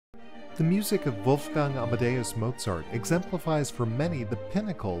The music of Wolfgang Amadeus Mozart exemplifies for many the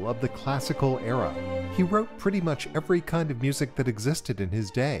pinnacle of the classical era. He wrote pretty much every kind of music that existed in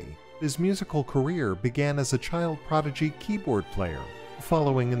his day. His musical career began as a child prodigy keyboard player,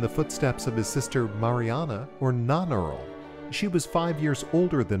 following in the footsteps of his sister Marianne or Nannerl. She was 5 years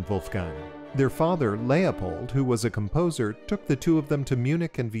older than Wolfgang. Their father, Leopold, who was a composer, took the two of them to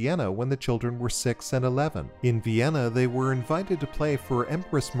Munich and Vienna when the children were 6 and 11. In Vienna, they were invited to play for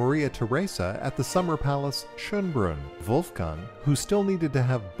Empress Maria Theresa at the summer palace Schönbrunn. Wolfgang, who still needed to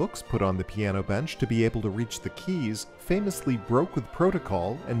have books put on the piano bench to be able to reach the keys, famously broke with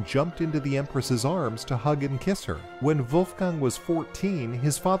protocol and jumped into the Empress's arms to hug and kiss her. When Wolfgang was 14,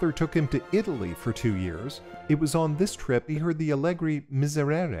 his father took him to Italy for 2 years. It was on this trip he heard the Allegri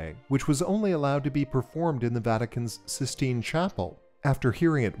Miserere, which was only allowed to be performed in the Vatican's Sistine Chapel. After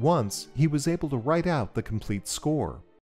hearing it once, he was able to write out the complete score.